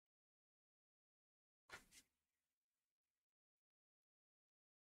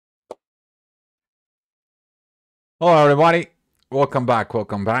Hello, everybody. Welcome back.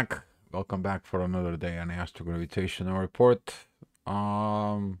 Welcome back. Welcome back for another day on Astrogravitational Report.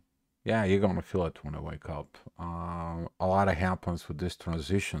 Um, yeah, you're gonna feel it when I wake up. A lot of happens with these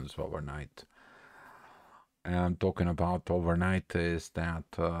transitions overnight. And I'm talking about overnight is that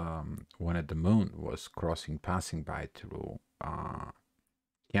when the moon was passing by through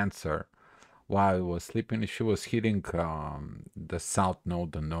Cancer, while I was sleeping, she was hitting the south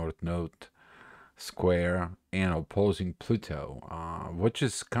node, the north node square and opposing Pluto, which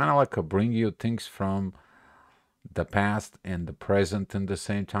is kind of like a bring you things from the past and the present in the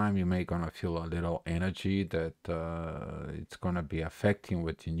same time. You may gonna feel a little energy that it's gonna be affecting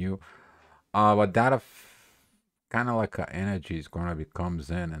within you, but that kind of like a energy is gonna be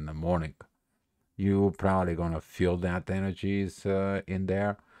comes in the morning. You probably gonna feel that energy is in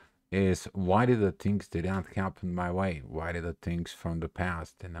there. Is why did the things did not happen my way? Why did the things from the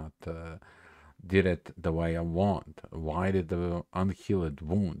past did not did it the way I want? Why did the unhealed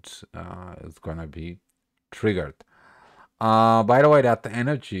wounds is gonna be triggered? By the way, that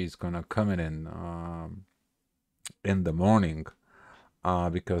energy is gonna come in the morning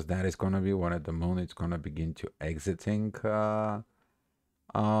because that is gonna be when the moon is gonna begin to exiting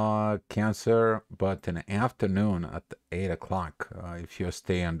Cancer, but in the afternoon at 8 o'clock, if you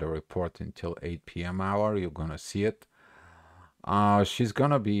stay on the report until 8 p.m. hour, you're gonna see it.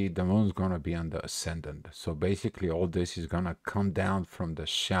 The moon's gonna be on the ascendant. So basically, all this is gonna come down from the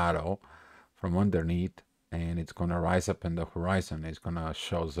shadow, from underneath, and it's gonna rise up in the horizon. It's gonna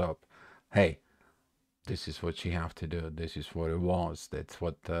shows up. Hey, this is what you have to do. This is what it was. That's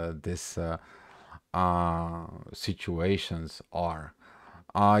what this situations are.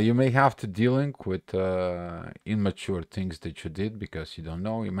 You may have to dealing with immature things that you did because you don't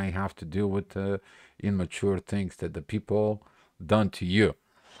know. You may have to deal with immature things that the people done to you.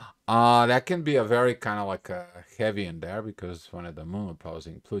 That can be a very kind of like a heavy in there because when the moon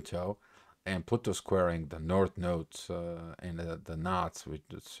opposing Pluto and Pluto squaring the north nodes and the knots, which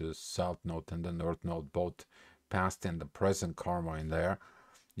is south node and the north node, both past and the present karma in there,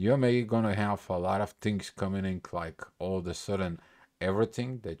 you may gonna have a lot of things coming in, like all of a sudden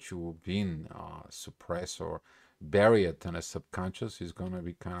everything that you've been suppressed or buried in a subconscious is gonna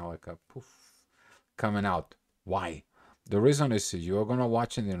be kind of like a poof coming out. Why? The reason is you're gonna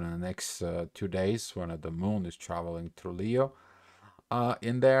watch it in the next 2 days when the moon is traveling through Leo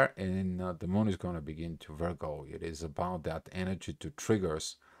in there, and the moon is gonna begin to Virgo. It is about that energy to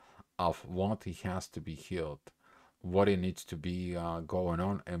triggers of what it has to be healed, what it needs to be going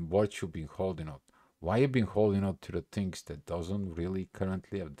on, and what you've been holding on. Why you've been holding on to the things that doesn't really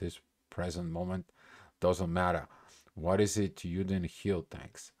currently at this present moment doesn't matter. What is it you didn't heal?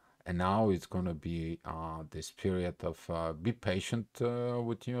 Thanks. And now it's gonna be this period of be patient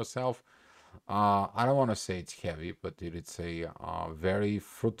with yourself. I don't want to say it's heavy, but it's a very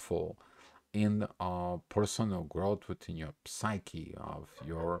fruitful in personal growth within your psyche of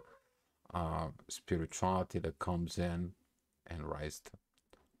your spirituality that comes in and rised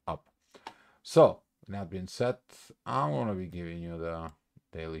up. So, that being said, I'm going to be giving you the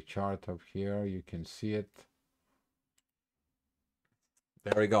daily chart up here. You can see it.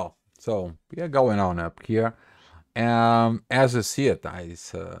 There we go. So, we are going on up here. As I see it,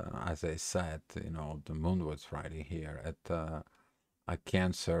 as I said, the moon was right here at a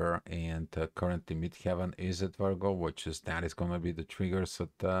Cancer, and currently midheaven is at Virgo, which is that is going to be the triggers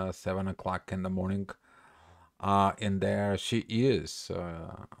at 7 o'clock in the morning. In there, she is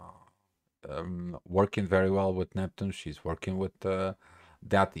working very well with Neptune. She's working with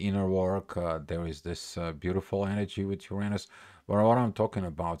that inner work. There is this beautiful energy with Uranus. But what I'm talking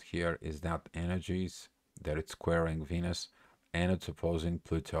about here is that energies that it's squaring Venus and it's opposing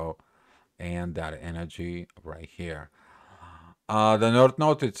Pluto and that energy right here. The North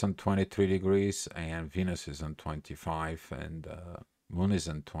Node it's on 23 degrees and Venus is on 25 and Moon is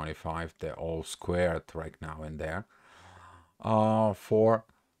on 25. They're all squared right now in there. For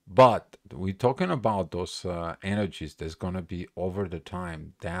but we're talking about those energies that's going to be over the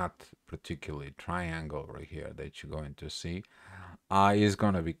time. That particularly triangle right here that you're going to see is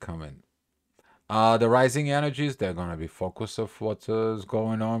going to be coming. The rising energies, they're going to be focus of what is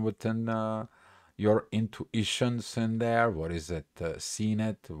going on within your intuitions in there. What is it? Seeing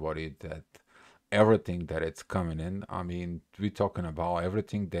it? What is that? Everything that it's coming in. I mean, we're talking about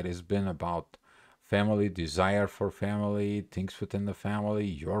everything that has been about family, desire for family, things within the family,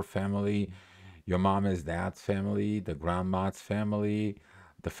 your mom is dad's family, the grandma's family,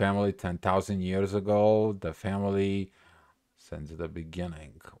 the family 10,000 years ago, the family since the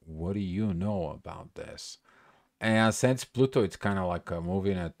beginning. What do you know about this? And since Pluto, it's kind of like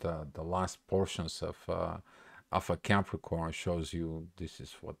moving at the last portions of of a Capricorn shows you this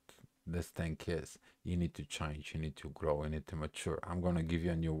is what this thing is. You need to change, you need to grow, you need to mature. I'm going to give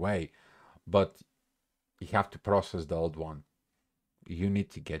you a new way, but you have to process the old one. You need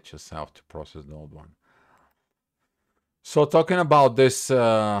to get yourself to process the old one. So talking about this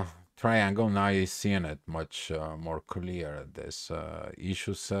triangle, now you're seeing it much more clear. There's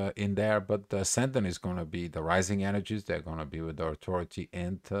issues in there, but the ascendant is going to be the rising energies. They're going to be with the authority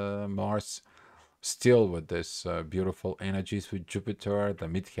and Mars. Still with this beautiful energies with Jupiter, the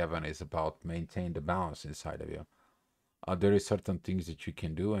midheaven is about maintain the balance inside of you. There is certain things that you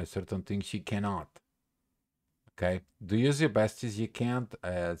can do and certain things you cannot. Okay, do use your best as you can,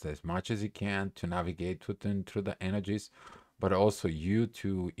 as much as you can to navigate within through the energies, but also you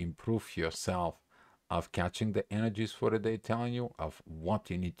to improve yourself of catching the energies for the day, telling you of what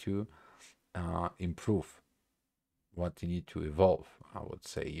you need to improve, what you need to evolve. I would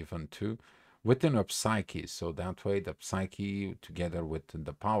say even to within a psyche. So that way, the psyche together with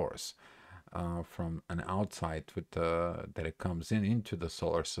the powers from an outside with that it comes in into the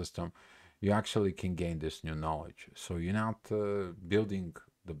solar system, you actually can gain this new knowledge. So you're not building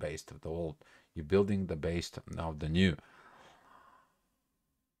the base of the old, you're building the base of the new.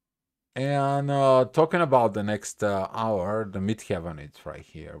 And talking about the next hour, the midheaven is right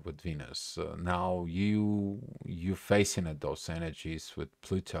here with Venus. Now you facing at those energies with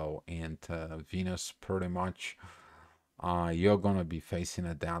Pluto and Venus pretty much. You're gonna be facing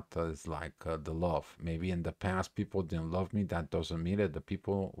a that as like the love. Maybe in the past people didn't love me. That doesn't mean that the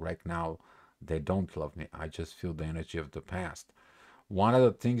people right now they don't love me. I just feel the energy of the past. One of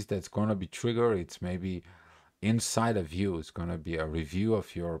the things that's gonna be triggered, it's maybe inside of you is gonna be a review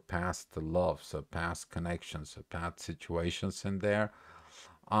of your past loves, past connections, past situations in there.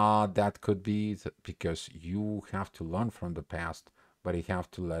 That could be because you have to learn from the past, but you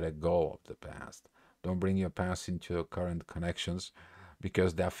have to let it go of the past. Don't bring your past into your current connections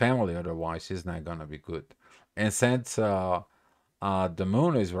because that family otherwise is not going to be good. And since the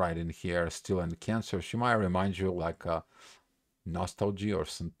moon is right in here, still in Cancer, she might remind you like nostalgia or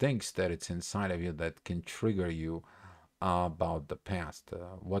some things that it's inside of you that can trigger you about the past.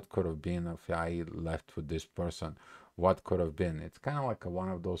 What could have been if I left with this person? What could have been? It's kind of like one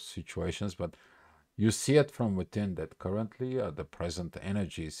of those situations, but you see it from within that currently the present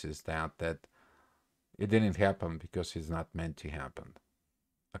energies is that it didn't happen because it's not meant to happen.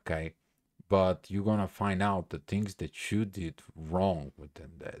 Okay, but you're gonna find out the things that you did wrong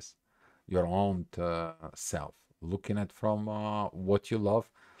within this, your own self. Looking at from what you love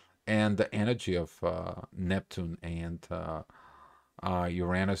and the energy of Neptune and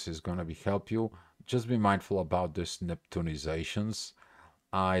Uranus is going to be help you. Just be mindful about this Neptunizations.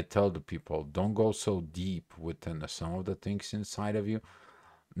 I tell the people, don't go so deep within some of the things inside of you.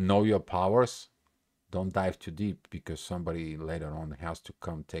 Know your powers. Don't dive too deep because somebody later on has to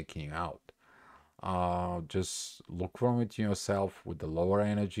come taking you out. Just look from within yourself with the lower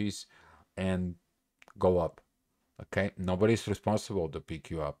energies and go up. Okay, nobody's responsible to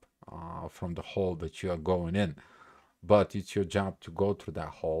pick you up from the hole that you are going in, but it's your job to go through that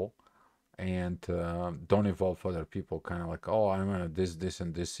hole and don't involve other people. Kind of like, oh, I'm on a this,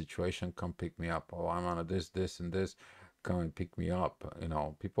 and this situation, come pick me up. Oh, I'm on a this, and this, come and pick me up. You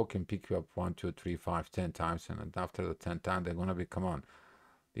know, people can pick you up 1, 2, 3, 5, 10 times, and after the 10th time, they're gonna be, come on,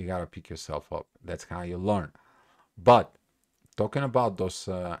 you gotta pick yourself up. That's how you learn. But talking about those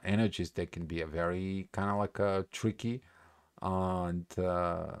energies, they can be a very kind of like a tricky and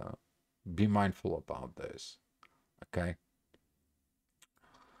be mindful about this. Okay.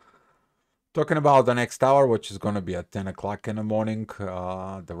 Talking about the next hour, which is going to be at 10 o'clock in the morning,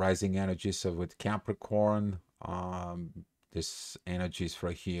 the rising energies of with Capricorn. This energy is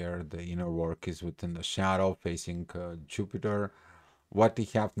right here. The inner work is within the shadow facing Jupiter. What they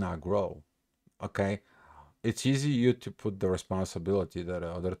have now grow. Okay. It's easy you to put the responsibility that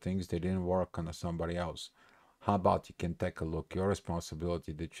other things they didn't work on somebody else. How about you can take a look your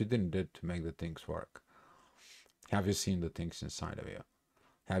responsibility that you didn't do to make the things work? Have you seen the things inside of you?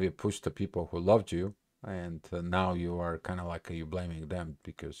 Have you pushed the people who loved you, and now you are kind of like you blaming them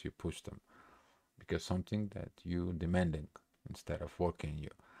because you pushed them because something that you demanding instead of working you.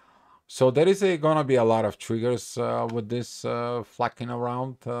 So there is gonna be a lot of triggers with this flacking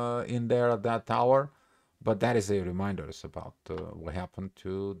around in there at that hour, but that is a reminders about what happened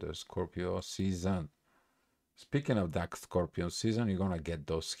to the Scorpio season. Speaking of that Scorpio season, you're gonna get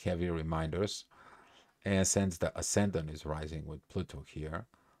those heavy reminders, and since the ascendant is rising with Pluto here,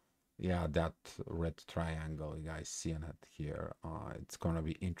 yeah, that red triangle, you guys seeing it here. It's gonna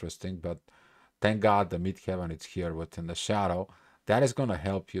be interesting, but thank God the midheaven is here within the shadow. That is gonna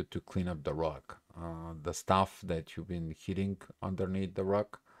help you to clean up the rug. the stuff that you've been hiding underneath the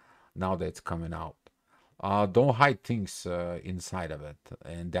rock. Now that's coming out. Don't hide things inside of it,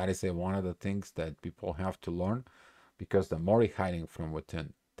 and that is one of the things that people have to learn, because the more you're hiding from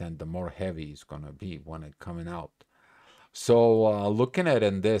within, then the more heavy it's gonna be when it coming out. So looking at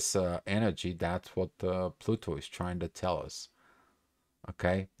in this energy, that's what Pluto is trying to tell us.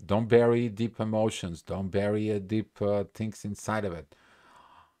 Okay, don't bury deep emotions. Don't bury deep things inside of it.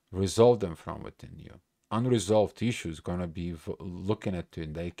 Resolve them from within you. Unresolved issues gonna be looking at you,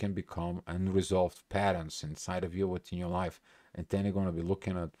 and they can become unresolved patterns inside of you within your life. And then you're gonna be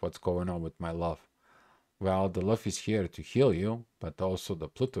looking at what's going on with my love. Well, the love is here to heal you, but also the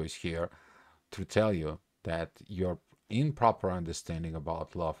Pluto is here to tell you that your improper understanding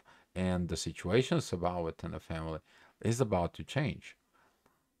about love and the situations about within the family is about to change.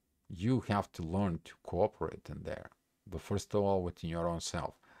 You have to learn to cooperate in there, but first of all within your own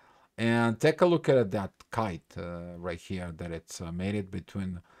self. And take a look at that kite right here, that it's made it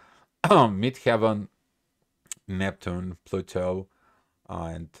between midheaven, Neptune, Pluto,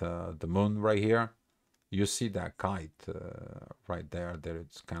 and the moon right here. You see that kite right there, that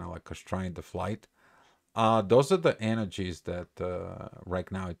it's kind of like a trying to flight. Those are the energies that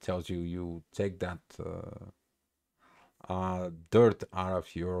right now it tells you, you take that dirt out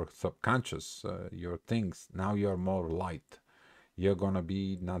of your subconscious, your things. Now you're more light. You're gonna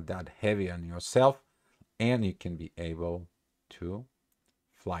be not that heavy on yourself, and you can be able to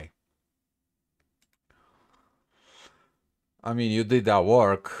fly. I mean, you did that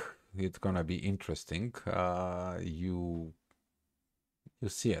work. It's gonna be interesting. You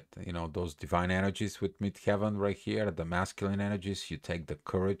see it, you know, those divine energies with midheaven right here, the masculine energies. You take the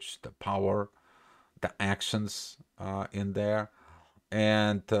courage, the power, the actions in there.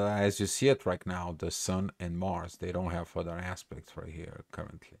 And as you see it right now, the Sun and Mars, they don't have other aspects right here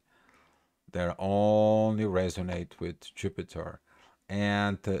currently. They only resonate with Jupiter.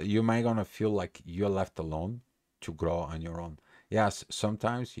 And you might gonna feel like you're left alone to grow on your own. Yes,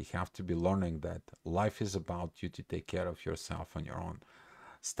 sometimes you have to be learning that life is about you to take care of yourself on your own.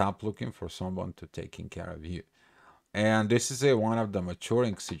 Stop looking for someone to taking care of you. And this is one of the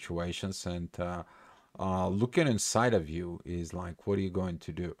maturing situations. And looking inside of you is like, what are you going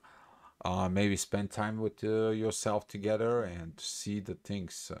to do? Maybe spend time with yourself together and see the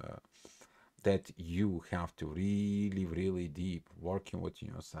things that you have to really, really deep working with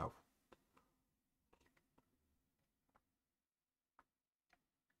yourself.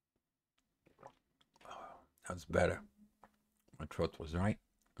 That's better. My throat was right.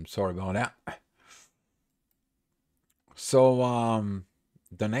 I'm sorry about that. So,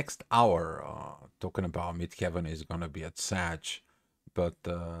 the next hour, talking about midheaven, is gonna be at Sag, but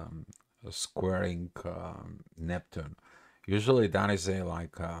squaring Neptune. Usually, that is a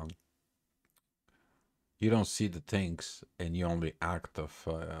like you don't see the things, and you only act of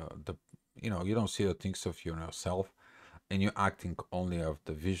the, you know, you don't see the things of yourself, and you're acting only of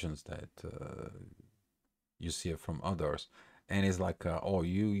the visions that you see it from others. And it's like, oh,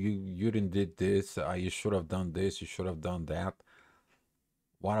 you didn't did this. You should have done this. You should have done that.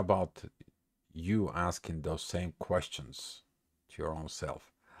 What about you asking those same questions to your own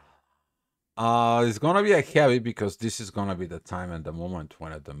self? It's gonna be a heavy, because this is gonna be the time and the moment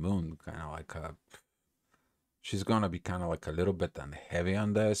when the moon kind of like she's gonna be kind of like a little bit heavy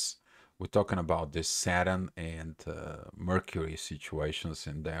on this. We're talking about this Saturn and Mercury situations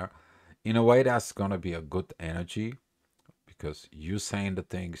in there. In a way, that's gonna be a good energy, because you saying the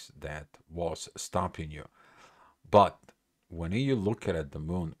things that was stopping you. But when you look at the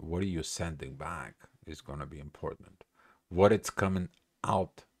moon, what are you sending back is going to be important. What it's coming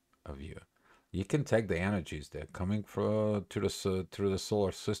out of you. You can take the energies that are coming through the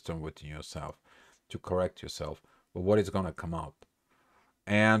solar system within yourself to correct yourself, but what is going to come out.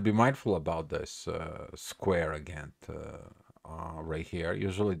 And be mindful about this square again right here.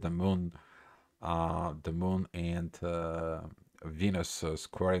 Usually the moon and Venus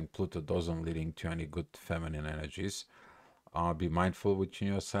squaring Pluto doesn't leading to any good feminine energies. Be mindful within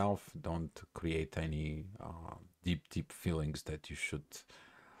yourself. Don't create any deep, deep feelings that you should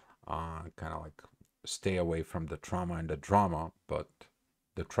kind of like stay away from the trauma and the drama, but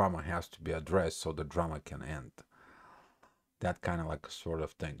the trauma has to be addressed so the drama can end. That kind of like sort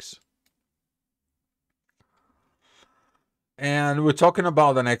of things. And we're talking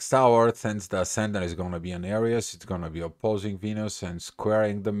about the next hour, since the ascendant is going to be in Aries. It's going to be opposing Venus and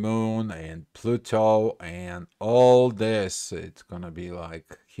squaring the moon and Pluto and all this. It's going to be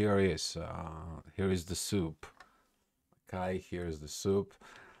like, here is the soup. Okay, here's the soup.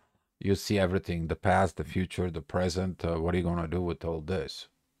 You see everything, the past, the future, the present. What are you going to do with all this?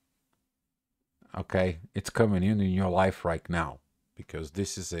 Okay, it's coming in your life right now because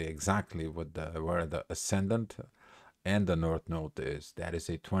this is exactly what where the ascendant and the north node is. That is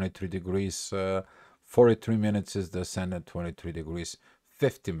a 23 degrees, 43 minutes is the ascendant, 23 degrees,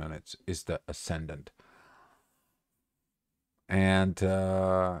 50 minutes is the ascendant. And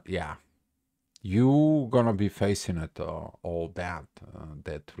yeah, you gonna be facing it all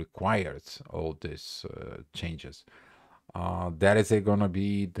that requires all these changes. That is gonna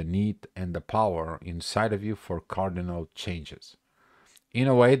be the need and the power inside of you for cardinal changes. In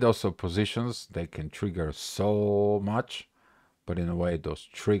a way, those oppositions they can trigger so much, but in a way, those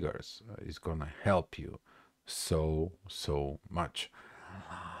triggers is gonna help you so much.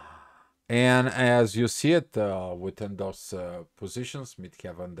 And as you see it within those positions,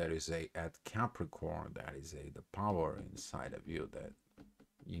 midheaven, there is a at Capricorn, that is the power inside of you that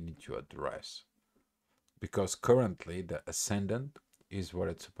you need to address. Because currently the ascendant is what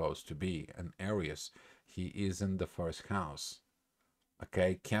it's supposed to be. And Aries, he is in the first house.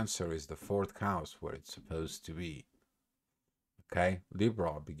 Okay, Cancer is the fourth house where it's supposed to be. Okay,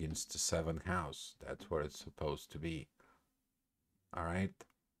 Libra begins the seventh house. That's where it's supposed to be. All right.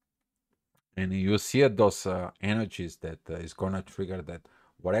 And you see those energies that is gonna trigger that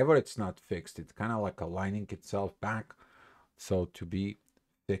whatever it's not fixed, it's kind of like aligning itself back. So to be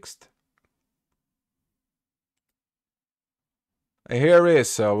fixed. Here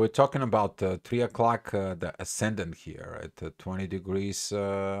is we're talking about 3 o'clock, the ascendant here at 20 degrees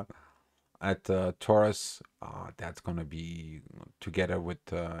at Taurus. That's gonna be together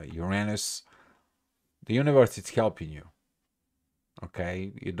with Uranus. The universe is helping you.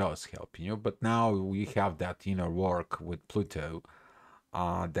 Okay, it does help you, but now we have that inner work with Pluto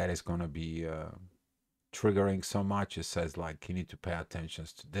that is going to be triggering so much. It says like you need to pay attention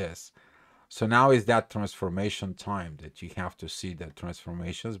to this. So now is that transformation time that you have to see the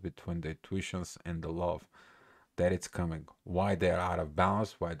transformations between the intuitions and the love that it's coming. Why they're out of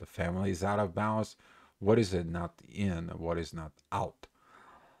balance, why the family is out of balance, what is it not in, what is not out.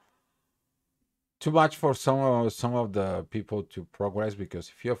 Too much for some of the people to progress because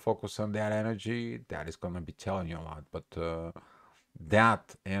if you focus on that energy, that is going to be telling you a lot. But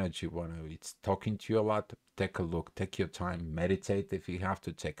that energy, when it's talking to you a lot, take a look, take your time, meditate if you have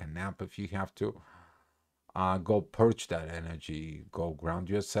to, take a nap if you have to. Go purge that energy, go ground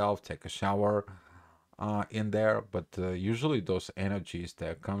yourself, take a shower in there. But usually those energies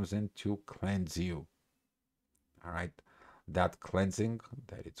that comes in to cleanse you. All right, that cleansing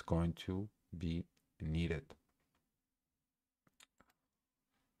that it's going to be needed.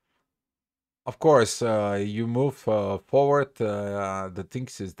 Of course, you move forward. The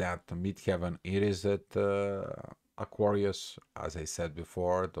things is that the midheaven it is at Aquarius. As I said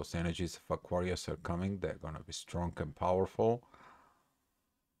before, those energies of Aquarius are coming. They're gonna be strong and powerful.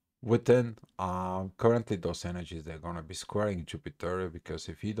 Within currently those energies, they're gonna be squaring Jupiter because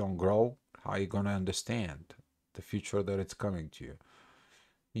if you don't grow, how are you gonna understand the future that it's coming to you?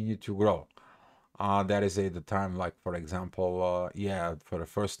 You need to grow. That is at the time, like for example, yeah, for the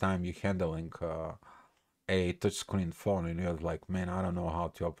first time you handling a touchscreen phone and you're like, man, I don't know how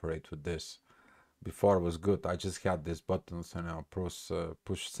to operate with this. Before it was good. I just had these buttons and I'll push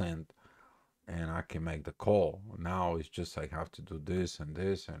send and I can make the call. Now it's just I have to do this and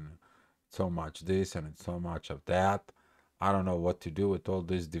so much this and so much of that. I don't know what to do with all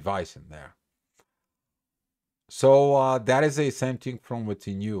this device in there. So that is the same thing from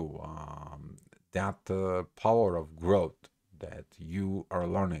within you. That power of growth that you are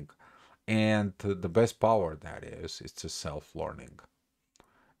learning. And the best power that is, it's a self-learning.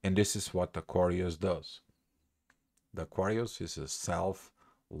 And this is what Aquarius does. The Aquarius is a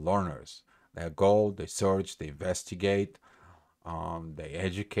self-learners. They go, they search, they investigate, they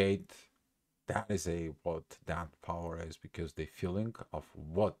educate. That is what that power is because the feeling of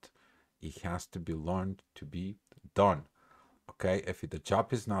what it has to be learned to be done. Okay, if the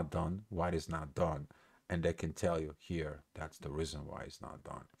job is not done, why it is not done? And they can tell you here, that's the reason why it's not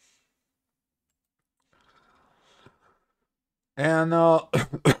done. And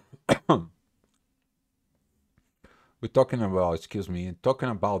we're talking about, excuse me, talking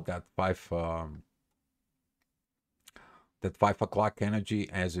about that 5 o'clock energy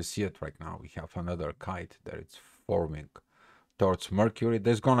as you see it right now. We have another kite that it's forming towards Mercury.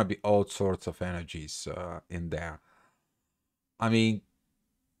 There's gonna be all sorts of energies in there. I mean,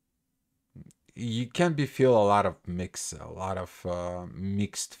 you can be feel a lot of mixed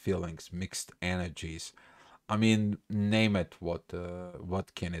feelings, mixed energies. I mean, name it. What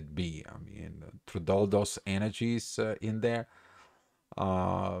can it be? I mean, through all those energies in there.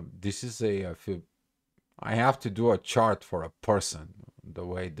 This is I have to do a chart for a person. The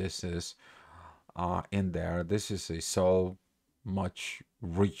way this is, in there. This is a so much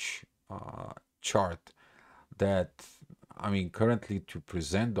rich chart that, I mean, currently to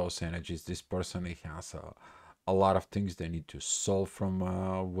present those energies, this person he has a lot of things they need to solve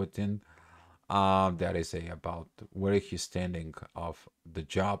from within. That is about where he's standing of the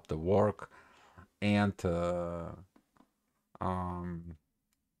job, the work, and um,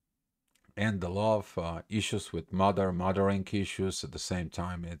 and the love issues with mothering issues. At the same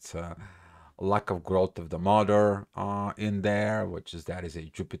time, it's lack of growth of the mother in there, which is that is a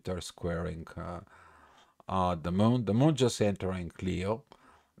Jupiter squaring the moon. The moon just entering Leo.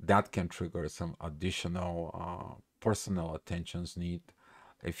 That can trigger some additional personal attentions need.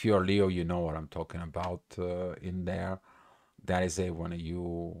 If you're Leo, you know what I'm talking about in there. That is a when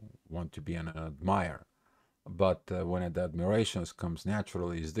you want to be an admirer. But when the admirations comes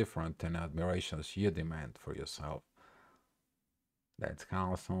naturally is different than admirations you demand for yourself. That's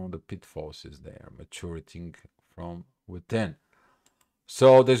how some of the pitfalls is there, maturating from within.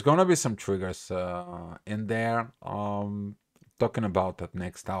 So there's gonna be some triggers in there. Talking about that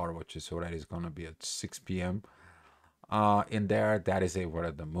next hour, which is already is gonna be at 6 p.m. In there, that is a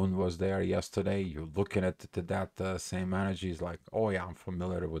where the moon was there yesterday. You're looking at that same energy. Is like, oh yeah, I'm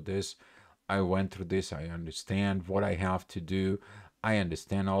familiar with this. I went through this. I understand what I have to do. I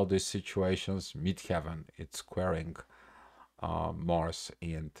understand all these situations. Midheaven, it's squaring Mars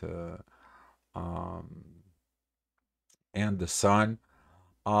um, and the Sun.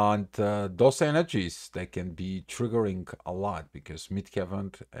 And those energies, they can be triggering a lot because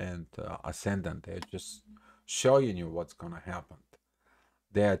midheaven and ascendant, they're just showing you what's going to happen.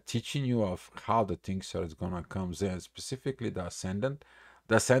 They are teaching you of how the things are going to come in, specifically the ascendant.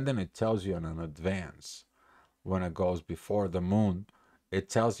 The ascendant, it tells you in an advance. When it goes before the moon, it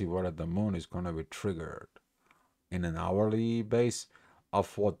tells you whether the moon is going to be triggered in an hourly base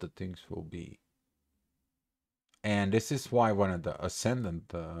of what the things will be. And this is why when the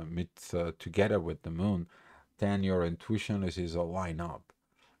ascendant meets together with the moon, then your intuition is a line up.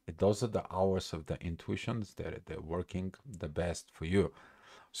 Those are the hours of the intuitions that they're working the best for you.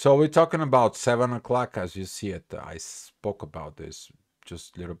 So we're talking about 7 o'clock as you see it. I spoke about this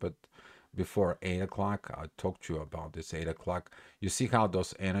just a little bit before 8 o'clock. I talked to you about this 8 o'clock. You see how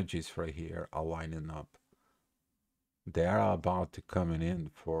those energies right here are lining up. They are about to coming in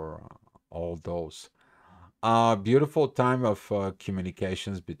for all those. Beautiful time of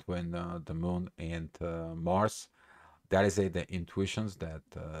communications between the moon and Mars. That is the intuitions that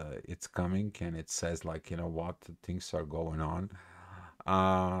it's coming and it says like, you know what, things are going on.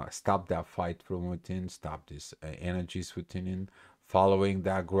 Stop that fight from within, stop these energies within, following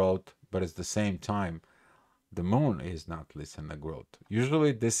that growth. But at the same time, the moon is not listening to growth.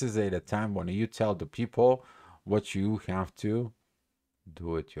 Usually, this is at a time when you tell the people what you have to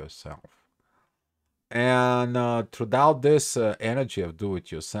do it yourself. And throughout this energy of do it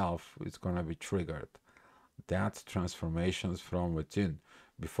yourself, it's going to be triggered. That transformations from within.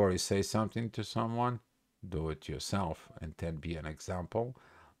 Before you say something to someone, do it yourself and then be an example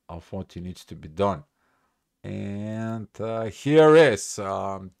of what needs to be done. And here is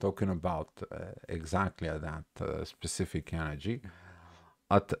talking about exactly that specific energy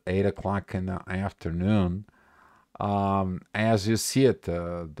at 8 o'clock in the afternoon. As you see it,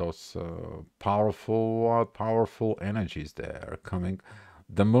 those powerful energies that are coming.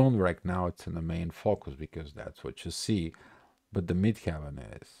 The moon right now, it's in the main focus because that's what you see. But the midheaven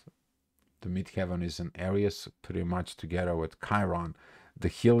is. The midheaven is in Aries pretty much together with Chiron, the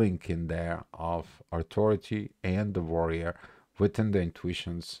healing in there of authority and the warrior within the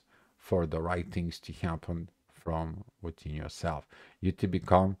intuitions for the right things to happen from within yourself. You to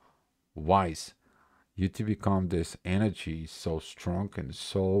become wise. You to become this energy so strong and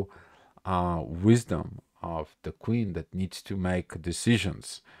so wisdom of the queen that needs to make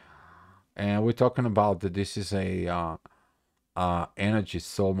decisions. And we're talking about that this is a energy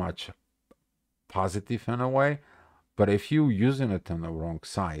so much positive in a way. But if you using it on the wrong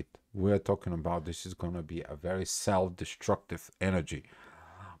side, we're talking about this is going to be a very self-destructive energy.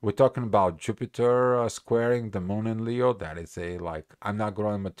 We're talking about Jupiter squaring the moon in Leo. That is a like, I'm not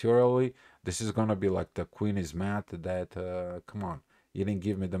growing materially. This is going to be like the queen is mad that, come on, you didn't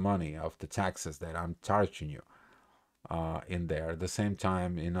give me the money of the taxes that I'm charging you in there. At the same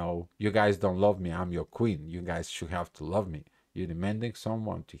time, you know, you guys don't love me. I'm your queen. You guys should have to love me. You're demanding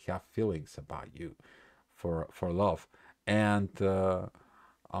someone to have feelings about you for love. And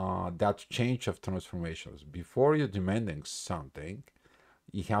that change of transformations. Before you're demanding something,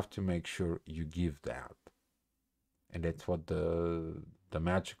 you have to make sure you give that. And that's what the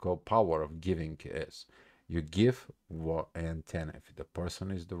magical power of giving is. You give and then if the person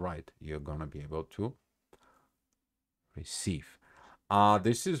is the right, you're gonna be able to receive.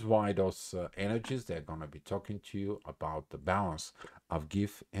 This is why those energies, they're gonna be talking to you about the balance of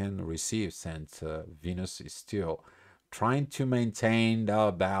give and receive, since Venus is still trying to maintain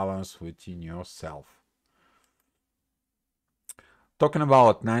the balance within yourself. Talking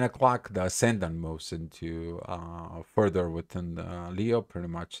about 9 o'clock, the ascendant moves into further within Leo, pretty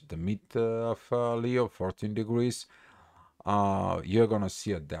much the mid of Leo, 14 degrees. You're gonna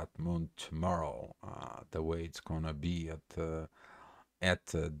see that moon tomorrow, the way it's gonna be at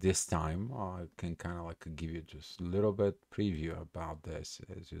this time. I can kind of like give you just a little bit preview about this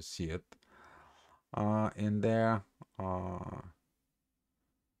as you see it in there. I'm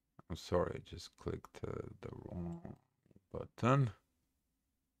sorry, I just clicked the wrong button.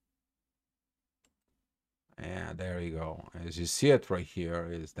 And there you go. As you see it right here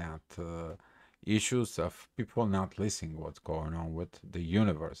is that issues of people not listening what's going on with the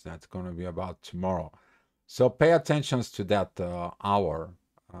universe. That's going to be about tomorrow. So pay attention to that hour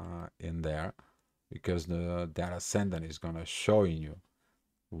in there, because that ascendant is going to show you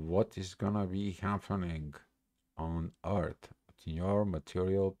what is going to be happening on Earth, in your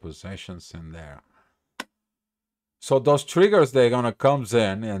material possessions in there. So those triggers, they're gonna comes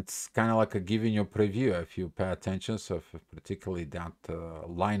in, and it's kind of like a giving you a preview if you pay attention. So particularly that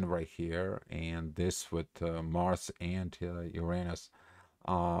line right here, and this with Mars and Uranus,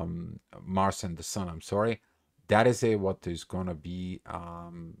 Mars and the Sun. I'm sorry, that is what is gonna be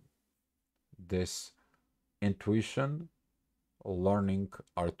this intuition, learning,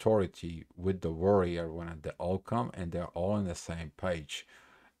 authority with the warrior when they all come and they're all on the same page,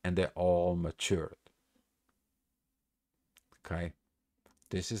 and they're all matured. Okay.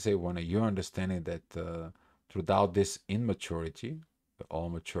 This is when you're understanding that throughout this immaturity, we're all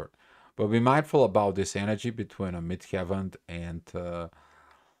mature. But be mindful about this energy between a midheaven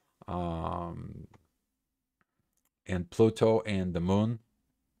um, and Pluto and the moon,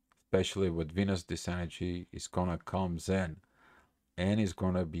 especially with Venus. This energy is gonna comes in and is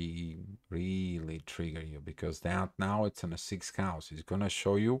gonna be really trigger you, because that now it's in the sixth house. It's gonna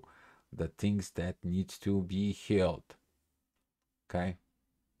show you the things that needs to be healed. Okay.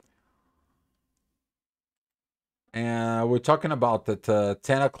 And we're talking about that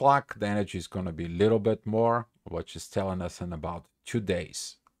 10 o'clock, the energy is going to be a little bit more, which is telling us in about 2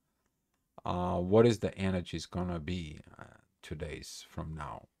 days. What is the energy is going to be 2 days from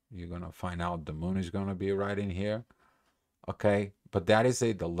now? You're going to find out the moon is going to be right in here. Okay. But that is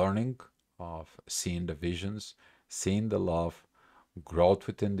the learning of seeing the visions, seeing the love, growth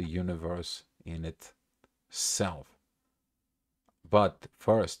within the universe in itself. But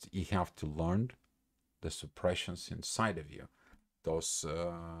first, you have to learn the suppressions inside of you, those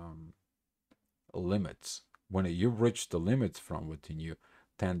limits. When you reach the limits from within you,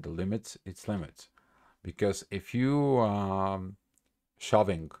 then the limits, it's limits. Because if you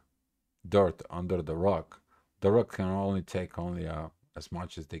shoving dirt under the rock can only take as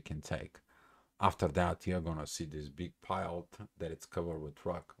much as they can take. After that, you're gonna see this big pile that it's covered with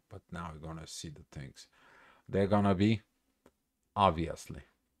rock. But now you're gonna see the things. They're gonna be obviously.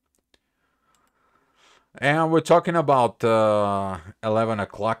 And we're talking about 11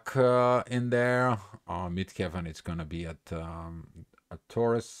 o'clock in there. Midheaven is going to be at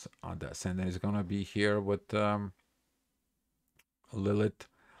Taurus. The ascendant is going to be here with Lilith.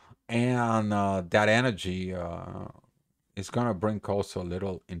 And that energy is going to bring also a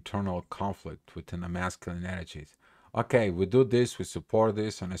little internal conflict within the masculine energies. Okay, we do this, we support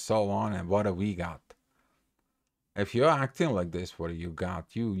this, and so on. And what do we got? If you're acting like this, what do you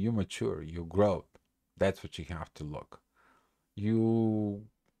got? You mature, you grow. That's what you have to look. You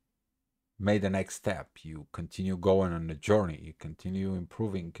made the next step. You continue going on the journey. You continue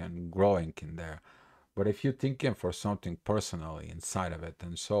improving and growing in there. But if you're thinking for something personally inside of it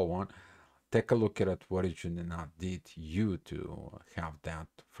and so on, take a look at it. What did you not did you to have that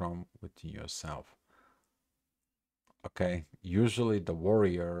from within yourself? Okay. Usually the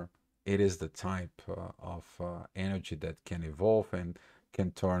warrior, it is the type of energy that can evolve and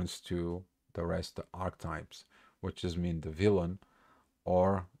can turns to the rest of archetypes, which is mean the villain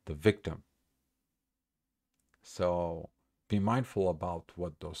or the victim. So be mindful about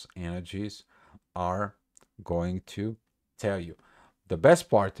what those energies are going to tell you. The best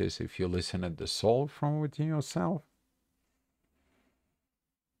part is if you listen at the soul from within yourself,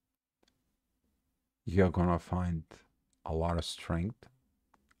 you're gonna find a lot of strength,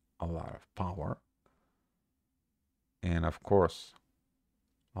 a lot of power, and of course,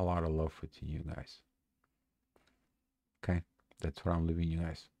 a lot of love within you guys. Okay, that's what I'm leaving you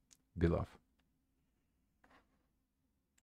guys. Be love.